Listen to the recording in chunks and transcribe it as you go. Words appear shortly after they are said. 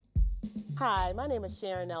Hi, my name is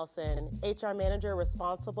Sharon Nelson, HR Manager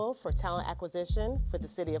responsible for talent acquisition for the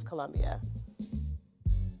City of Columbia.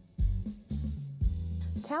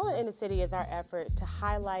 Talent in the City is our effort to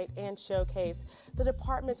highlight and showcase the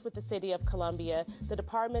departments with the City of Columbia, the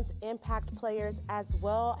department's impact players, as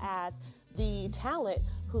well as the talent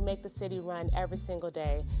who make the city run every single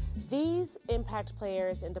day. These impact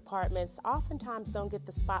players and departments oftentimes don't get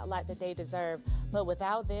the spotlight that they deserve, but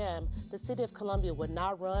without them, the City of Columbia would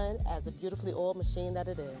not run as a beautifully oiled machine that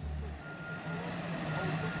it is.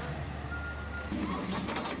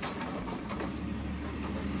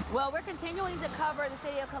 Well, we're continuing to cover the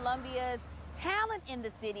City of Columbia's talent in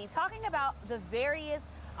the city, talking about the various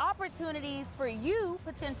opportunities for you,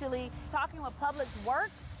 potentially, talking with Public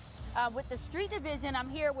Works. With the street division, I'm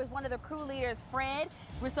here with one of the crew leaders, Fred.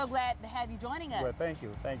 We're so glad to have you joining us. Well, thank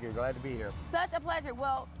you. Thank you. Glad to be here. Such a pleasure.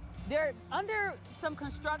 Well, they're under some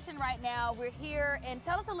construction right now. We're here, and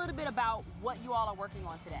tell us a little bit about what you all are working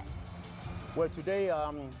on today. Well, today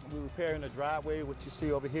we're repairing the driveway, what you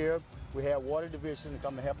see over here. We had water division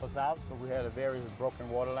come to help us out because we had a very broken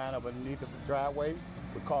water line up underneath the driveway,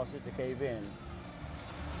 which caused it to cave in.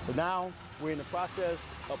 So now we're in the process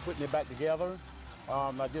of putting it back together.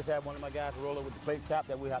 I just had one of my guys roll it with the plate tap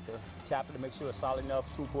that we have to tap it to make sure it's solid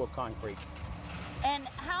enough to pour concrete. And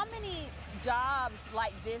how many jobs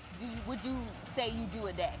like this would you say you do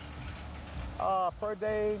a day? Per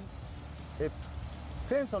day, it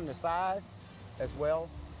depends on the size as well,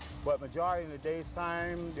 but majority of the day's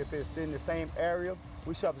time, if it's in the same area,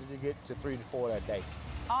 we shovel to get to 3 to 4 that day.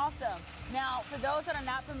 Awesome. Now, for those that are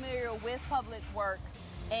not familiar with Public Works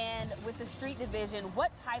and with the street division, what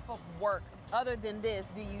type of work other than this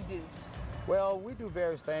do you do? Well, we do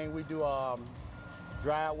various things. We do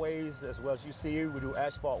driveways as well as you see. We do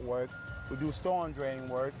asphalt work. We do storm drain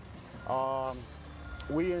work.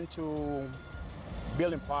 We into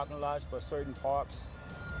building parking lots for certain parks.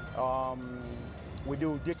 We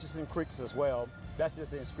do ditches and creeks as well. That's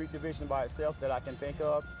just in street division by itself that I can think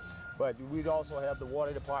of. But we also have the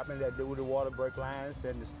water department that do the water break lines,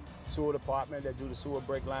 and the sewer department that do the sewer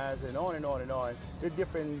break lines, and on and on and on. There's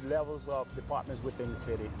different levels of departments within the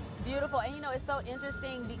city. Beautiful. And you know, it's so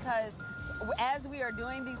interesting because as we are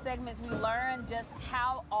doing these segments, we learn just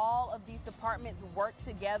how all of these departments work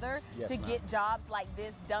together to get jobs like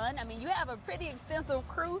this done. I mean, you have a pretty extensive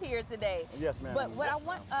crew here today. Yes, ma'am. But what I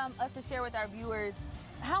want us to share with our viewers,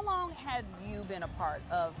 how long have you been a part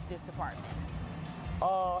of this department?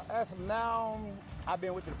 As of now, I've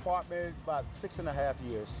been with the department about 6.5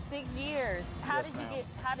 years. 6 years. How did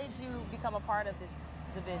you become a part of this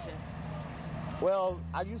division? Well,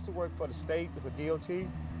 I used to work for the state, for DOT,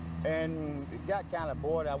 and it got kind of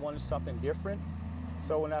bored. I wanted something different.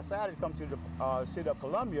 So when I decided to come to the City of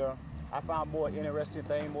Columbia, I found more interesting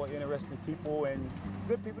things, more interesting people, and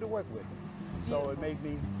good people to work with. So it made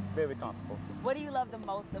me very comfortable. What do you love the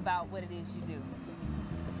most about what it is you do?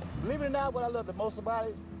 Believe it or not, what I love the most about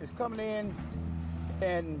it is coming in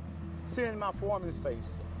and seeing my foreman's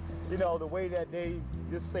face. You know, the way that they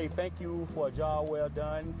just say thank you for a job well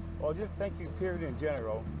done, or just thank you, period, in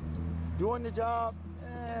general. Doing the job,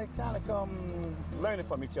 kind of come learning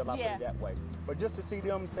from each other, I put it that way. But just to see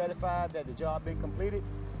them satisfied that the job been completed,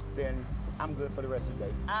 then I'm good for the rest of the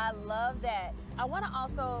day. I love that. I want to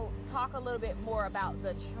also talk a little bit more about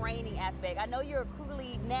the training aspect. I know you're a crew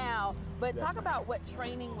lead now, but talk about what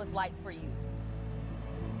training was like for you.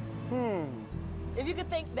 If you could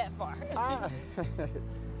think that far.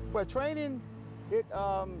 Well, training,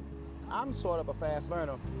 I'm sort of a fast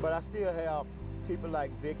learner, but I still have people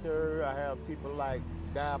like Victor, I have people like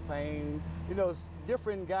Guy Payne, you know,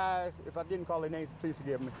 different guys. If I didn't call their names, please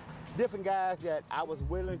forgive me. Different guys that I was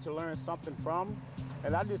willing to learn something from,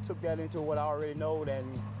 and I just took that into what I already know,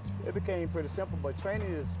 and it became pretty simple. But training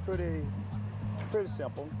is pretty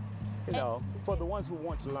simple, you know, for the ones who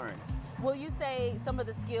want to learn. Will you say some of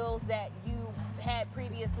the skills that you had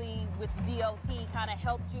previously with DOT kind of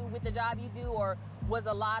helped you with the job you do, or was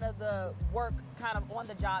a lot of the work kind of on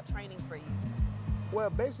the job training for you? Well,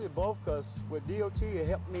 basically both, because with DOT it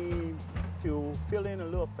helped me to fill in a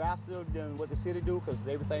little faster than what the city do, because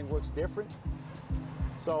everything works different.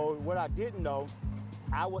 So what I didn't know,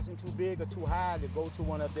 I wasn't too big or too high to go to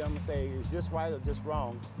one of them and say, is this right or just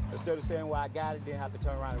wrong? Instead of saying, well, I got it, then have to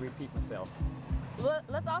turn around and repeat myself. Well,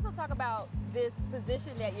 let's also talk about this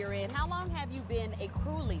position that you're in. How long have you been a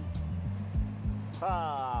crew lead?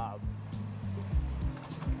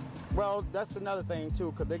 Well, that's another thing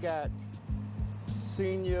too, because they got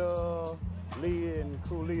senior lead and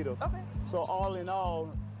crew leader. Okay. So all in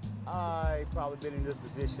all, I probably been in this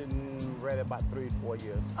position right about 3 to 4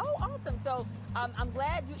 years. Oh, awesome. So I'm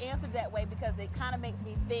glad you answered that way, because it kind of makes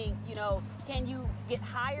me think, you know, can you get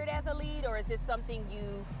hired as a lead, or is this something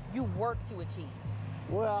you work to achieve?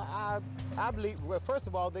 Well, I believe, well, first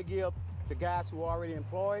of all, they give the guys who are already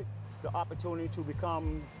employed the opportunity to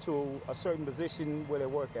become to a certain position where they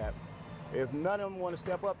work at. If none of them want to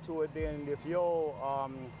step up to it, then if you're,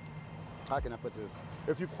 how can I put this?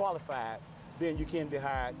 If you're qualified, then you can be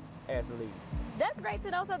hired as a lead. That's great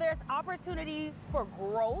to know. So there's opportunities for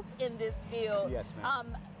growth in this field. Yes,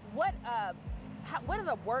 ma'am. What are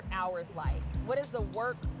the work hours like? What is the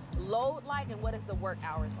work load like, and what is the work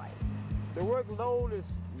hours like? The workload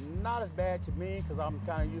is not as bad to me because I'm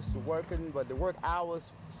kind of used to working, but the work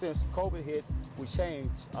hours since COVID hit, we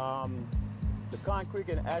changed. The concrete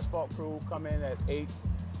and asphalt crew come in at 8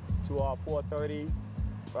 to 4:30.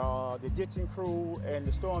 The ditching crew and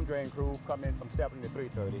the storm drain crew come in from 7 to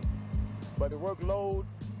 3:30. But the workload,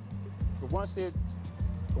 once it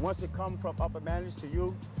comes from upper management to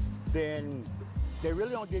you, then they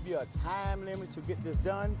really don't give you a time limit to get this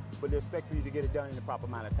done, but they expect for you to get it done in the proper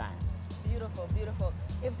amount of time. Beautiful, beautiful.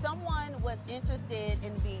 If someone was interested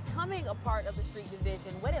in becoming a part of the street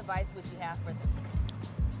division, what advice would you have for them?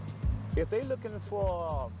 If they're looking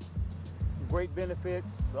for great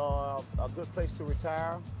benefits, a good place to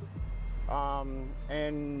retire,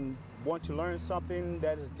 and want to learn something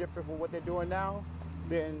that is different from what they're doing now,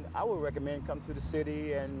 then I would recommend come to the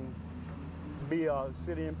city and be a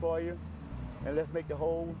city employer, and let's make the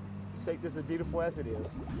whole state just as beautiful as it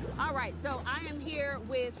is. All right, so I am here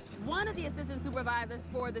with one of the assistant supervisors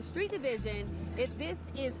for the street division. This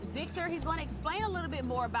is Victor. He's going to explain a little bit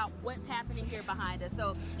more about what's happening here behind us.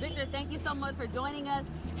 So Victor, thank you so much for joining us,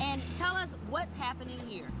 and tell us what's happening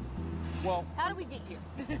here. Well, how do we get here?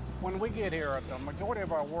 When we get here, the majority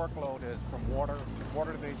of our workload is from water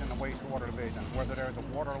division and wastewater division, whether there's a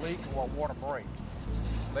water leak or a water break.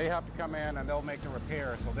 They have to come in and they'll make the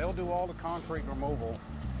repairs. So they'll do all the concrete removal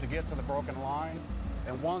to get to the broken line.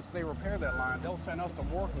 And once they repair that line, they'll send us the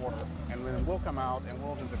work order, and then we'll come out and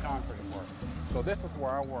we'll do the concrete work. So this is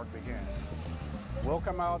where our work begins. We'll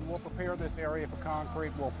come out and we'll prepare this area for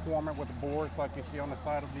concrete. We'll form it with the boards like you see on the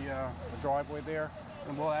side of the driveway there,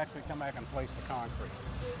 and we'll actually come back and place the concrete.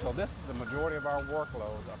 So this is the majority of our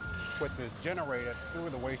workload, which is generated through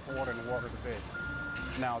the wastewater and water division.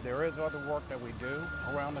 Now, there is other work that we do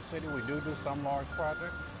around the city. We do some large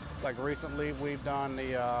projects. Like recently, we've done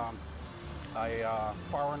a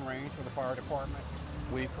firing range for the fire department.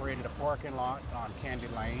 We created a parking lot on Candy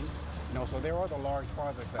Lane. So there are other large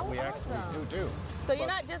projects that we actually do. So you're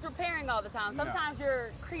not just repairing all the time. Sometimes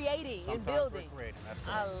you're creating and building. We're creating. That's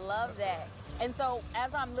I love that. And so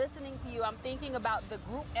as I'm listening to you, I'm thinking about the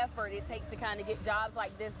group effort it takes to kind of get jobs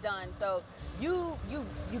like this done. So you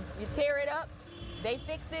tear it up, they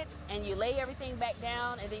fix it, and you lay everything back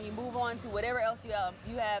down, and then you move on to whatever else you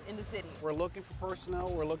have in the city. We're looking for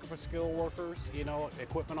personnel. We're looking for skilled workers,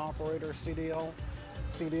 equipment operators, CDL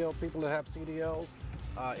people that have CDLs.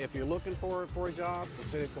 If you're looking for a job, the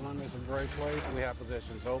city of Columbia is a great place. We have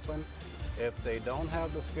positions open. If they don't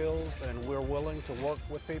have the skills and we're willing to work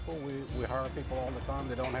with people, we hire people all the time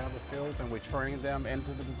that don't have the skills, and we train them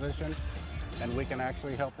into the position, and we can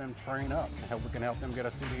actually help them train up. We can help them get a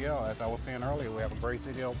CDL. As I was saying earlier, we have a great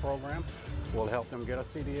CDL program. We'll help them get a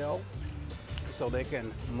CDL so they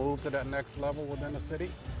can move to that next level within the city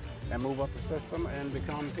and move up the system and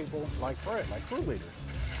become people like Fred, like crew leaders.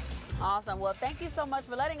 Awesome. Well, thank you so much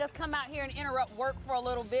for letting us come out here and interrupt work for a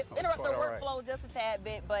little bit, interrupt the workflow just a tad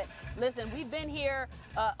bit. But listen, we've been here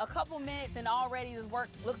a couple minutes, and already this work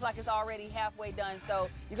looks like it's already halfway done. So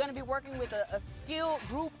you're going to be working with a skilled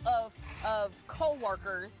group of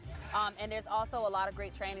co-workers. And there's also a lot of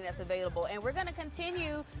great training that's available. And we're going to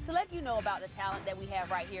continue to let you know about the talent that we have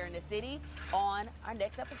right here in the city on our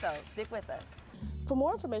next episode. Stick with us. For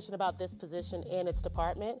more information about this position and its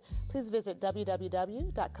department, please visit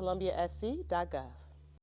www.columbiasc.gov.